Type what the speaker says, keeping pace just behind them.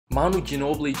Manu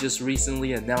Ginobili just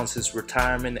recently announced his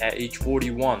retirement at age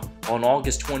 41 on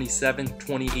August 27,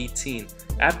 2018.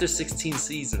 After 16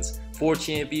 seasons, 4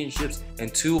 championships,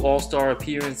 and 2 All-Star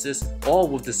appearances, all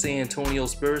with the San Antonio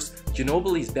Spurs,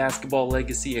 Ginobili's basketball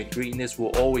legacy and greatness will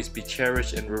always be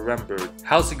cherished and remembered.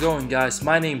 How's it going, guys?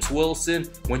 My name's Wilson.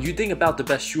 When you think about the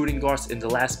best shooting guards in the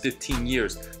last 15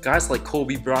 years, guys like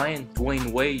Kobe Bryant,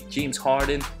 Dwayne Wade, James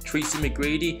Harden, Tracy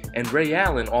McGrady, and Ray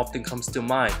Allen often comes to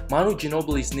mind. Manu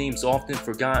Ginobili's name's often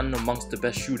forgotten amongst the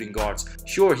best shooting guards.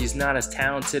 Sure, he's not as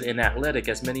talented and athletic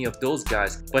as many of those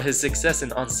guys, but his success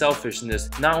and unselfishness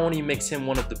not only makes him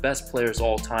one of the best players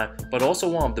all time, but also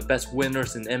one of the best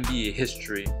winners in NBA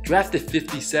history. Drafted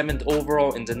 57th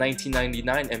overall in the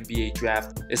 1999 NBA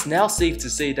draft, it's now safe to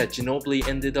say that Ginobili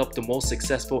ended up the most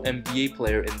successful NBA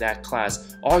player in that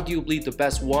class, arguably the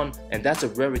best one, and that's a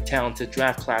very talented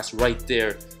draft class right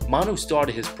there. Manu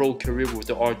started his pro career with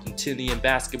the Argentinian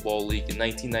Basketball League in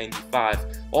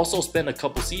 1995, also spent a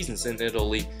couple seasons in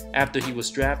Italy. After he was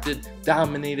drafted,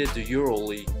 dominated the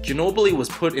EuroLeague. Ginobili was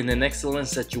put in an excellent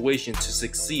situation to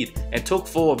succeed and took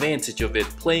full advantage of it,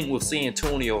 playing with San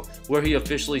Antonio, where he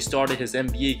officially started his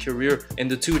NBA career in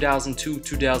the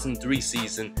 2002-2003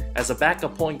 season. As a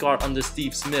backup point guard under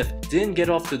Steve Smith, didn't get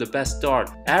off to the best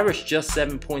start, averaged just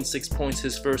 7.6 points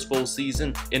his first full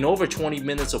season in over 20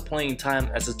 minutes of playing time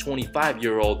as a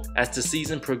 25-year-old. As the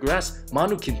season progressed,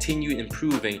 Manu continued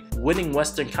improving, winning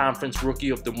Western Conference Rookie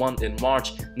of the Month in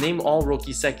March, named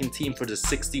All-Rookie Second Team for the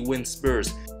 60-win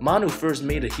Spurs. Manu first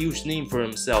made a huge name for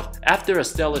himself after a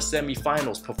stellar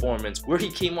semifinals performance where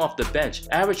he came off the bench,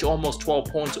 averaged almost 12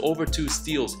 points over 2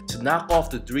 steals to knock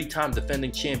off the 3-time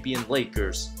defending champion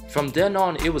Lakers. From then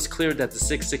on, it was clear that the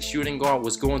 6'6" shooting guard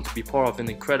was going to be part of an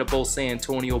incredible San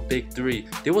Antonio Big Three.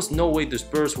 There was no way the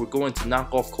Spurs were going to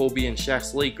knock off Kobe and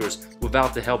Shaq's Lakers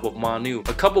without the help of Manu.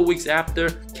 A couple weeks after,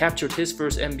 captured his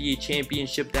first NBA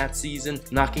championship that season,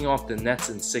 knocking off the Nets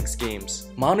in 6 games.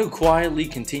 Manu quietly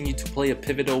continued to play a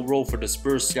pivotal role for the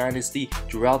Spurs dynasty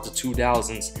throughout the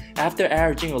 2000s. After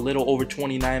averaging a little over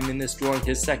 29 minutes during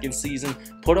his second season,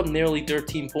 put up nearly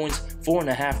 13 points,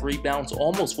 4.5 rebounds,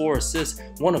 almost 4 assists.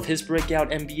 One of his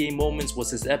breakout NBA moments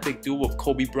was his epic duel with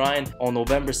Kobe Bryant on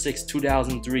November 6,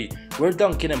 2003, where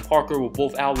Duncan and Parker were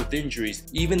both out with injuries.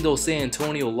 Even though San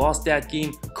Antonio lost that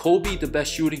game, Kobe, the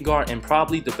best shooting guard and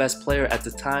probably the best player at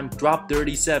the time, dropped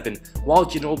 37, while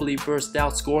Ginobili burst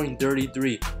out scoring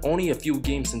 33, only a few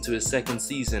games into his second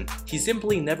season. He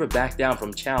simply never backed down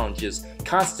from challenges,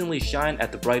 constantly shined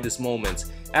at the brightest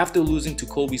moments. After losing to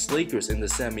Kobe's Lakers in the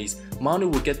semis, Manu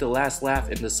would get the last laugh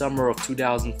in the summer of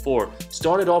 2004.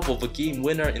 Started off with a game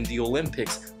winner in the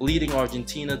Olympics, leading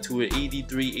Argentina to an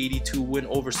 83-82 win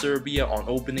over Serbia on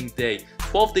opening day.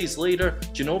 12 days later,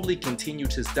 Ginobili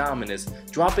continued his dominance,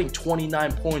 dropping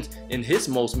 29 points in his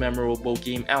most memorable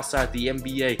game outside the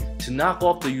NBA to knock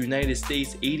off the United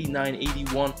States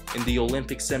 89-81 in the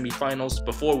Olympic semifinals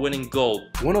before winning gold.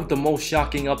 One of the most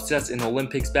shocking upsets in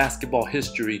Olympics basketball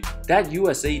history, that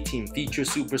USA team features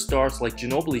superstars like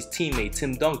Ginobili's teammate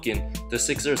Tim Duncan, the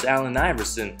Sixers' Allen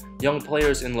Iverson, young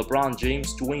players in LeBron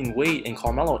James, Dwayne Wade, and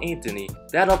Carmelo Anthony.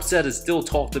 That upset is still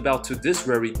talked about to this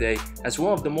very day as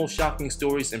one of the most shocking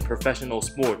stories in professional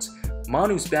sports.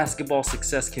 Manu's basketball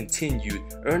success continued,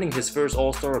 earning his first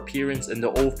All-Star appearance in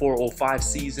the 04-05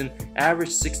 season,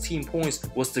 averaged 16 points,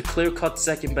 was the clear-cut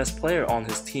second-best player on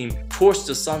his team, torched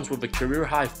the Suns with a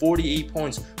career-high 48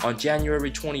 points on January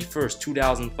 21,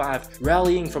 2005,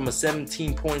 rallying from a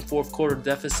 17-point fourth-quarter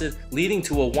deficit, leading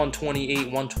to a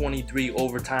 128-123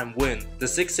 overtime win. The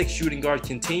 6'6" shooting guard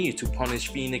continued to punish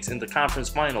Phoenix in the conference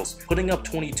finals, putting up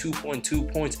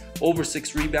 22.2 points, over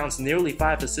 6 rebounds, nearly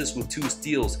 5 assists with 2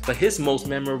 steals, but his most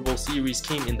memorable series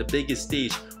came in the biggest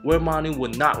stage, where Manu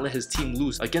would not let his team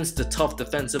loose against the tough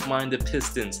defensive-minded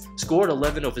Pistons, scored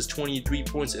 11 of his 23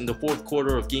 points in the fourth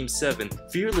quarter of Game 7,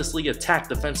 fearlessly attacked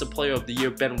Defensive Player of the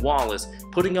Year Ben Wallace,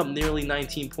 putting up nearly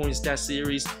 19 points that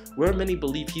series, where many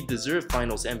believe he deserved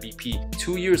Finals MVP.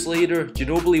 2 years later,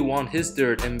 Ginobili won his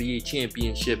 3rd NBA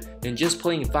championship in just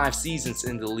playing 5 seasons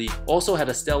in the league. Also had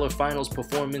a stellar Finals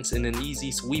performance in an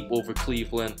easy sweep over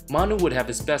Cleveland. Manu would have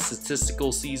his best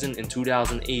statistical season in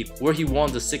 2008, where he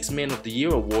won the 6th Man of the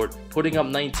Year award, putting up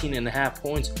 19.5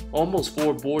 points, almost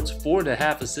 4 boards,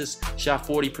 4.5 assists, shot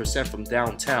 40% from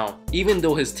downtown. Even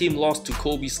though his team lost to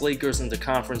Kobe's Lakers in the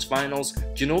conference finals,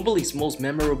 Ginobili's most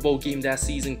memorable game that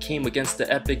season came against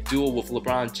the epic duel with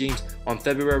LeBron James on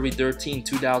February 13,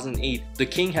 2008, the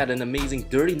King had an amazing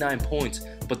 39 points,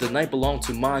 but the night belonged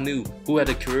to Manu, who had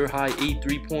a career-high 8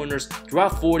 3-pointers,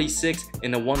 dropped 46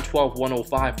 in a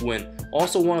 112-105 win.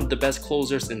 Also one of the best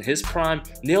closers in his prime,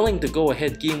 nailing the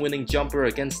go-ahead game-winning jumper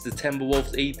against the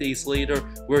Timberwolves 8 days later,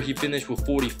 where he finished with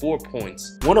 44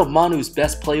 points. One of Manu's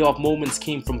best playoff moments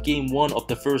came from Game 1 of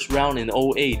the first round in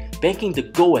 08, banking the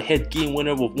go-ahead game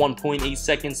winner with 1.8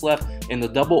 seconds left in the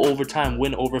double overtime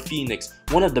win over Phoenix,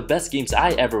 one of the best games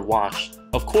I ever watched.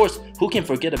 Of course, who can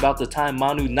forget about the time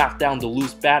Manu knocked down the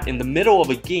loose bat in the middle of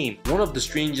a game? One of the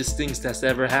strangest things that's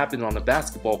ever happened on a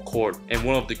basketball court, and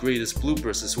one of the greatest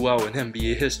bloopers as well in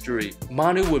NBA history.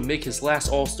 Manu would make his last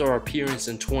All-Star appearance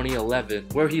in 2011,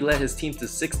 where he led his team to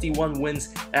 61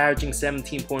 wins, averaging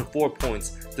 17.4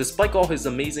 points. Despite all his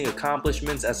amazing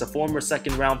accomplishments as a former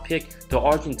second-round pick, the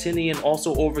Argentinian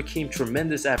also overcame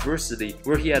tremendous adversity,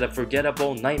 where he had a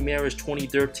forgettable, nightmarish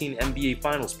 2013 NBA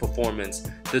Finals performance.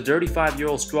 The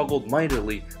 35-year-old struggled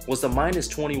mightily, was a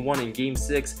 -21 in Game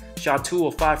 6, shot 2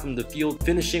 of 5 from the field,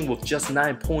 finishing with just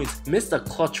 9 points, missed a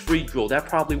clutch free throw that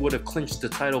probably would have clinched the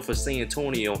title for San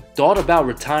Antonio. Thought about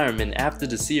retirement after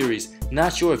the series,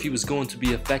 not sure if he was going to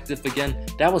be effective again.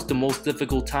 That was the most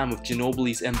difficult time of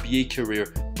Ginobili's NBA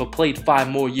career, but played 5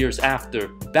 more years after.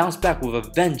 Bounced back with a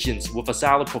vengeance with a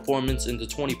solid performance in the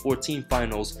 2014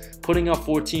 finals, putting up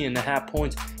 14.5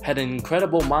 points, had an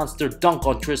incredible monster dunk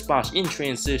on Chris Bosh in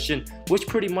transition, which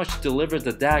pretty much delivered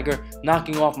the dagger,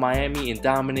 knocking off Miami in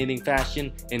dominating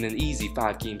fashion in an easy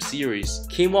 5-game series.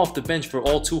 Came off the bench for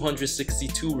all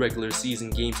 262 regular season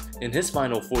games in his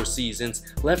final 4 seasons,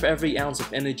 left every ounce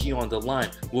of energy on the line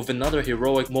with another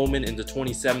heroic moment in the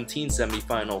 2017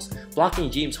 semifinals,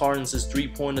 blocking James Harden's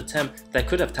 3-point attempt that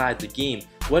could have tied the game.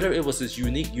 Whether it was his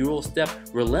unique Euro step,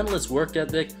 relentless work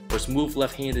ethic, or smooth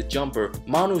left-handed jumper,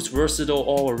 Manu's versatile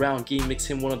all-around game makes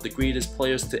him one of the greatest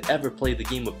players to ever play the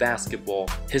game of basketball.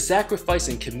 His sacrifice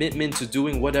and commitment to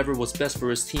doing whatever was best for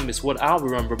his team is what I'll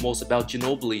remember most about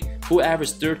Ginobili, who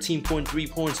averaged 13.3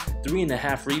 points,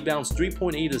 3.5 rebounds,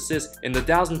 3.8 assists in the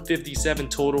 1,057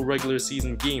 total regular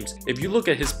season games. If you look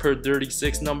at his per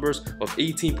 36 numbers of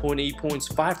 18.8 points,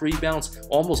 5 rebounds,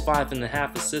 almost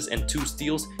 5.5 assists, and 2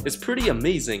 steals, it's pretty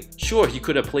amazing. Sure, he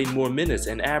could have played more minutes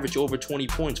and averaged over 20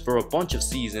 points for a bunch of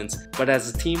seasons, but as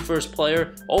a team-first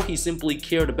player, all he simply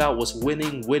cared about was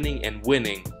winning, winning, and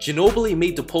winning. Ginobili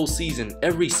made the postseason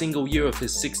every single year of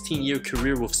his 16-year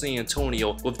career with San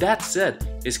Antonio. With that said,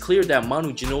 it's clear that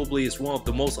Manu Ginobili is one of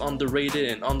the most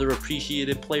underrated and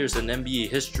underappreciated players in NBA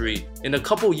history. In a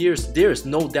couple years, there is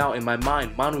no doubt in my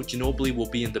mind Manu Ginobili will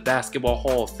be in the Basketball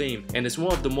Hall of Fame and is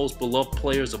one of the most beloved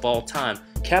players of all time.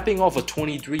 Capping off a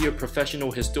 23-year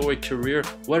professional historic career,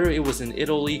 whether it was in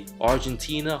Italy,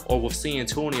 Argentina, or with San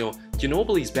Antonio,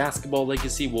 Ginobili's basketball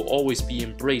legacy will always be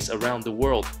embraced around the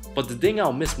world. But the thing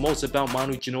I'll miss most about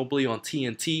Manu Ginobili on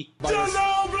TNT...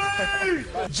 Ginobili!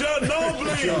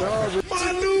 Ginobili!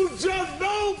 Manu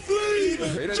Ginobili!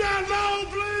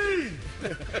 Ginobili!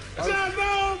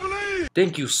 Ginobili!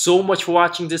 Thank you so much for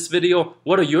watching this video.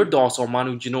 What are your thoughts on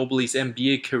Manu Ginobili's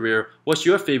NBA career? What's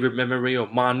your favorite memory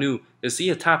of Manu? Is he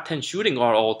a top 10 shooting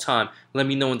guard all time? Let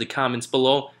me know in the comments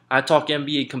below. I talk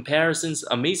NBA comparisons,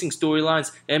 amazing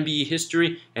storylines, NBA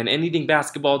history, and anything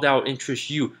basketball that will interest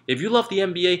you. If you love the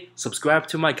NBA, subscribe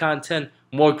to my content.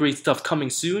 More great stuff coming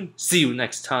soon. See you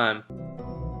next time.